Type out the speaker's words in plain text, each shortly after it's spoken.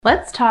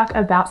Let's talk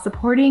about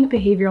supporting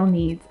behavioral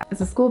needs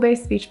as a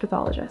school-based speech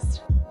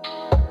pathologist.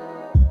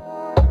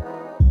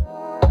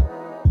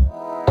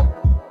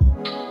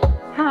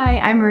 Hi,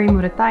 I'm Marie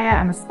Murataya.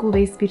 I'm a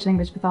school-based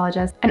speech-language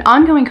pathologist. An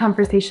ongoing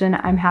conversation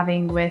I'm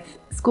having with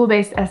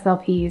school-based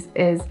SLPs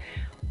is,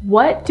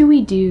 what do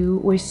we do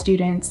with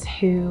students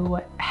who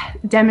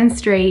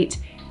demonstrate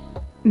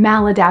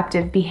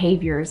maladaptive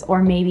behaviors,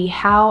 or maybe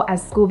how,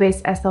 as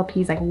school-based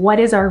SLPs, what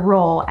is our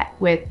role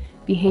with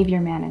behavior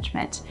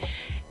management?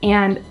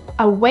 And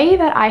a way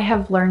that I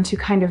have learned to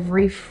kind of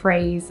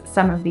rephrase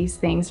some of these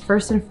things,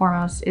 first and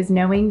foremost, is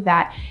knowing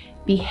that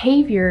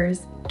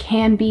behaviors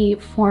can be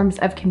forms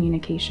of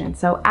communication.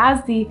 So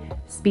as the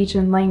speech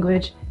and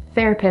language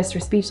therapist or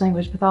speech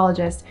language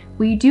pathologist,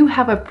 we do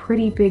have a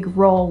pretty big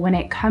role when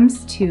it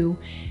comes to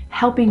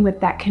helping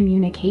with that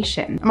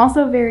communication. I'm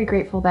also very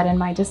grateful that in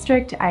my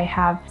district, I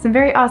have some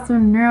very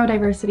awesome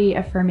neurodiversity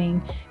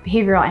affirming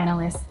behavioral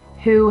analysts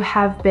who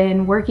have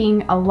been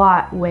working a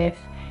lot with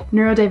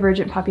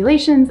neurodivergent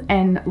populations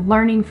and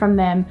learning from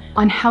them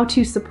on how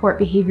to support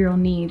behavioral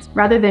needs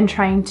rather than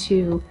trying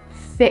to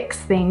fix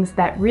things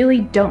that really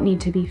don't need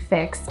to be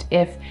fixed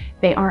if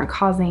they aren't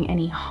causing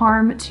any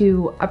harm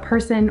to a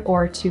person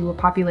or to a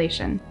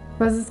population.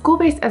 So as a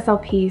school-based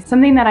SLP,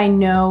 something that I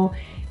know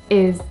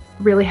is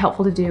really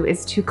helpful to do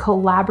is to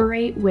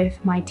collaborate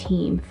with my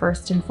team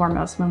first and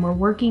foremost when we're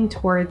working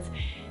towards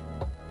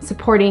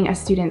supporting a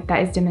student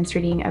that is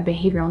demonstrating a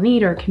behavioral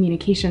need or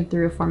communication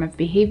through a form of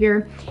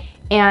behavior.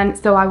 And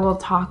so I will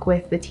talk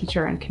with the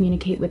teacher and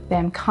communicate with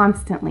them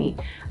constantly.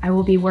 I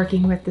will be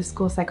working with the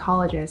school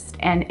psychologist,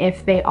 and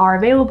if they are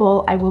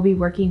available, I will be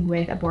working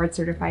with a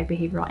board-certified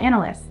behavioral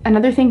analyst.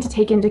 Another thing to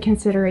take into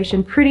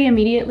consideration pretty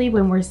immediately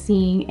when we're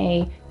seeing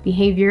a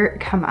behavior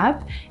come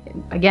up,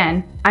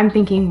 again, I'm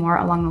thinking more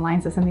along the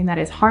lines of something that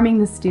is harming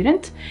the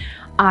student,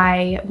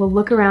 I will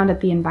look around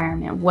at the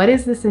environment. What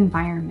is this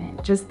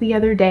environment? Just the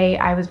other day,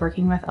 I was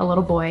working with a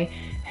little boy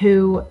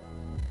who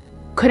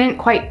couldn't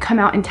quite come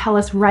out and tell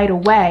us right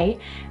away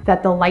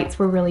that the lights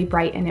were really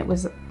bright and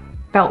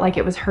felt like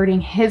it was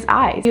hurting his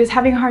eyes. He was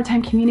having a hard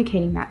time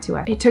communicating that to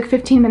us. It took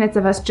 15 minutes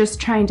of us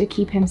just trying to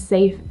keep him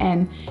safe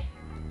and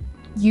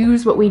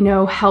use what we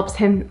know helps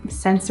him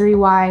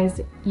sensory-wise,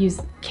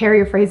 use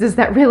carrier phrases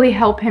that really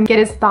help him get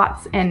his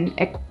thoughts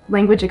and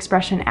language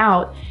expression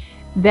out,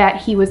 that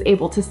he was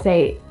able to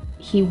say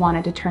he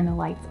wanted to turn the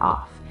lights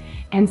off.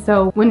 And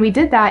so when we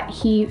did that,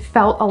 he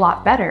felt a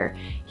lot better.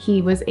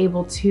 He was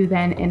able to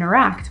then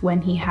interact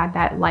when he had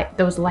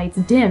those lights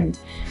dimmed.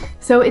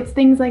 So it's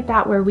things like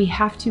that where we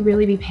have to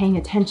really be paying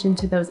attention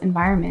to those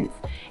environments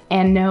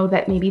and know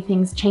that maybe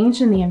things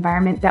changed in the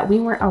environment that we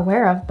weren't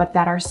aware of, but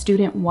that our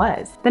student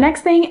was. The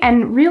next thing,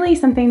 and really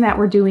something that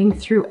we're doing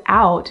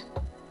throughout,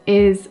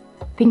 is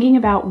thinking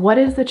about what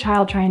is the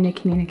child trying to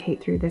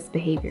communicate through this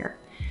behavior?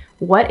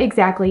 What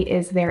exactly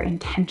is their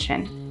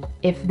intention?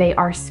 If they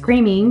are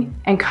screaming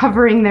and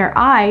covering their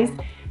eyes,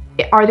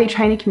 are they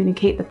trying to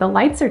communicate that the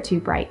lights are too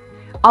bright?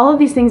 All of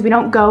these things, we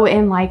don't go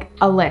in like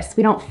a list.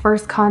 We don't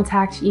first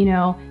contact,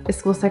 the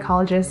school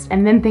psychologist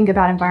and then think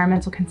about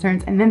environmental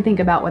concerns and then think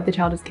about what the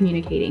child is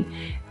communicating.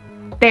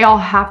 They all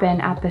happen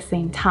at the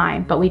same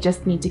time, but we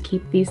just need to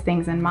keep these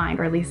things in mind,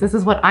 or at least this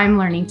is what I'm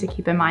learning to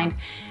keep in mind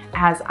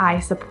as I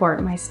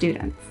support my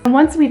students. And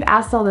once we've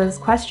asked all those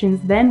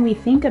questions, then we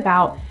think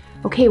about,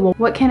 okay, well,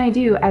 what can I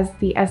do as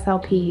the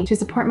SLP to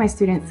support my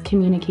students'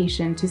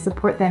 communication, to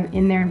support them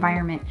in their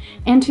environment,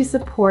 and to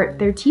support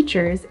their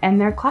teachers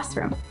and their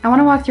classroom? I want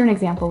to walk through an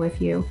example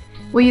with you.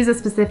 We'll use a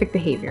specific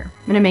behavior.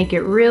 I'm going to make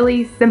it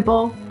really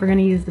simple. We're going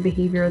to use the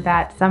behavior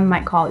that some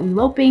might call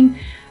eloping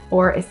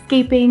or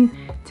escaping.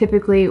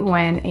 Typically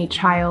when a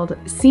child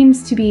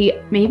seems to be,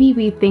 maybe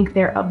we think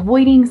they're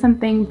avoiding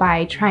something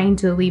by trying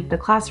to leave the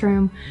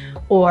classroom,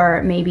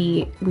 or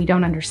maybe we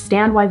don't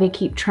understand why they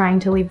keep trying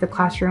to leave the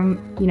classroom,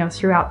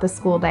 throughout the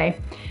school day.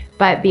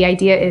 But the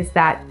idea is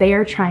that they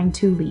are trying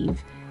to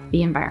leave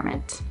the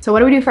environment. So what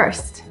do we do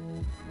first?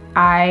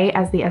 I,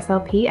 as the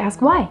SLP,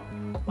 ask why.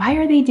 Why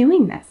are they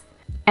doing this?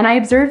 And I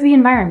observe the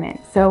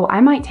environment. So I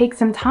might take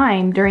some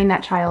time during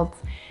that child's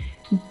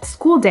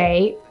school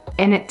day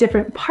and at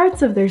different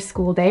parts of their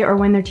school day, or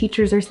when their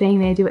teachers are saying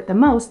they do it the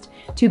most,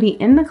 to be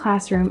in the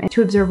classroom and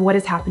to observe what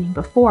is happening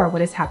before,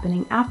 what is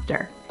happening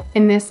after.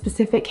 In this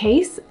specific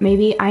case,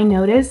 maybe I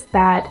notice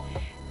that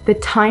the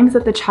times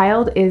that the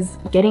child is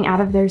getting out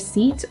of their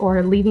seat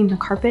or leaving the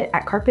carpet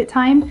at carpet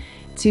time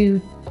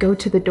to go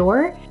to the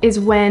door is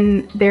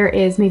when there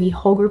is maybe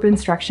whole group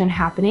instruction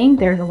happening.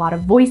 There's a lot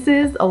of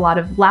voices, a lot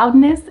of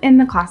loudness in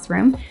the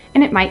classroom,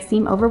 and it might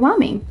seem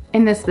overwhelming.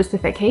 In this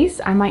specific case,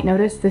 I might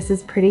notice this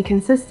is pretty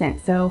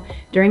consistent. So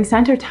during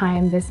center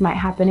time, this might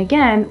happen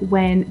again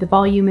when the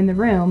volume in the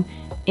room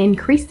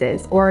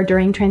increases, or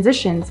during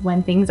transitions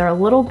when things are a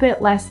little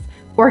bit less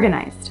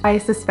organized. I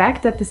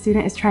suspect that the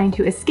student is trying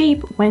to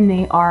escape when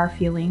they are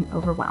feeling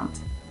overwhelmed.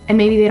 And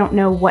maybe they don't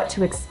know what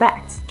to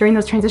expect. During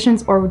those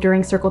transitions or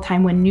during circle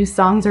time when new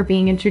songs are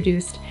being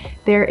introduced,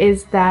 there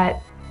is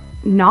that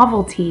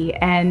novelty,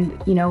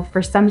 and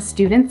for some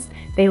students,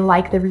 they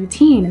like the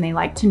routine and they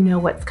like to know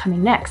what's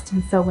coming next.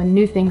 And so when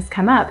new things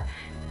come up,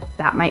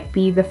 that might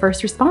be the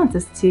first response,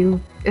 is to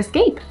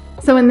escape.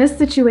 So in this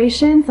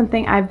situation,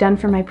 something I've done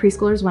for my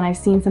preschoolers when I've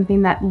seen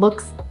something that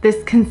looks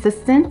this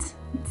consistent,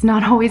 it's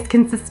not always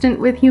consistent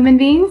with human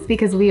beings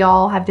because we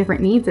all have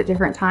different needs at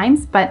different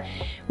times, but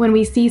when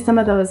we see some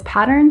of those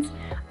patterns,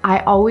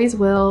 I always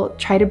will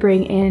try to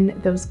bring in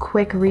those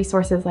quick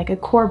resources like a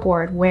core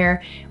board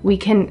where we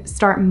can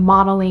start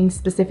modeling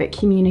specific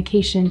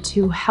communication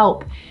to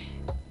help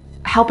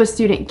a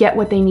student get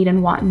what they need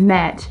and want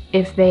met.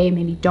 If they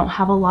maybe don't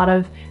have a lot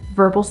of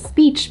verbal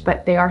speech,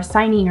 but they are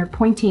signing or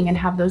pointing and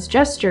have those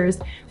gestures,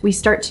 we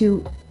start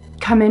to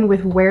come in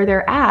with where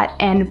they're at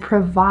and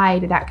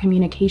provide that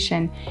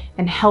communication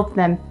and help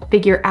them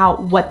figure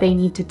out what they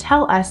need to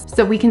tell us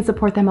so we can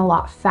support them a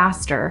lot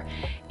faster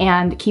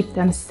and keep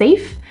them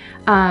safe,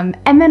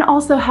 and then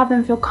also have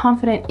them feel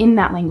confident in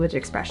that language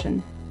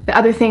expression. The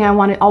other thing I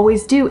want to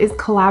always do is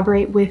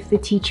collaborate with the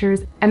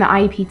teachers and the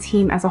IEP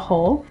team as a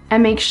whole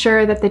and make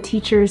sure that the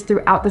teachers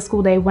throughout the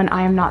school day when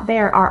I am not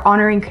there are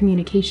honoring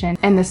communication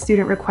and the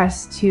student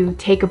requests to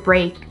take a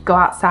break, go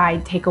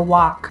outside, take a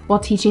walk, while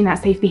teaching that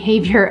safe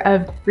behavior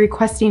of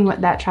requesting what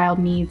that child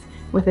needs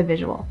with a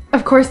visual.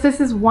 Of course,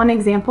 this is one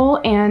example,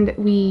 and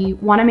we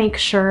want to make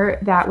sure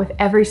that with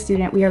every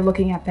student we are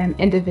looking at them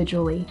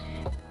individually.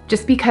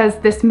 Just because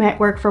this might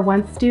work for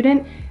one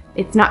student,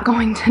 it's not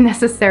going to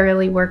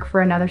necessarily work for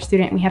another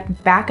student. We have to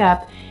back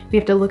up. We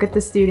have to look at the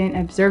student,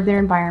 observe their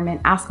environment,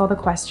 ask all the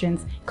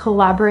questions,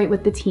 collaborate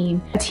with the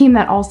team. A team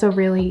that also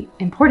really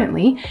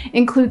importantly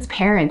includes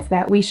parents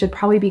that we should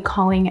probably be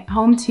calling at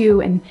home to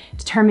and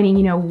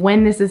determining,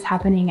 when this is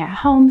happening at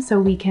home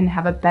so we can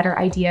have a better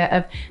idea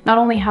of not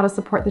only how to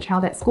support the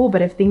child at school,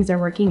 but if things are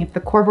working, if the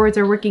core boards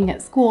are working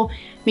at school,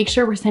 make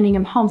sure we're sending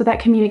them home so that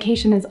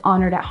communication is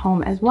honored at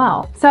home as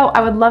well. So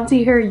I would love to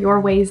hear your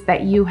ways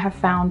that you have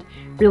found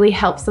really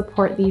help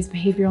support these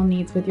behavioral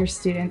needs with your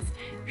students.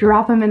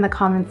 Drop them in the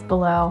comments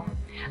below.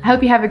 I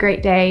hope you have a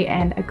great day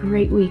and a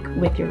great week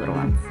with your little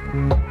ones.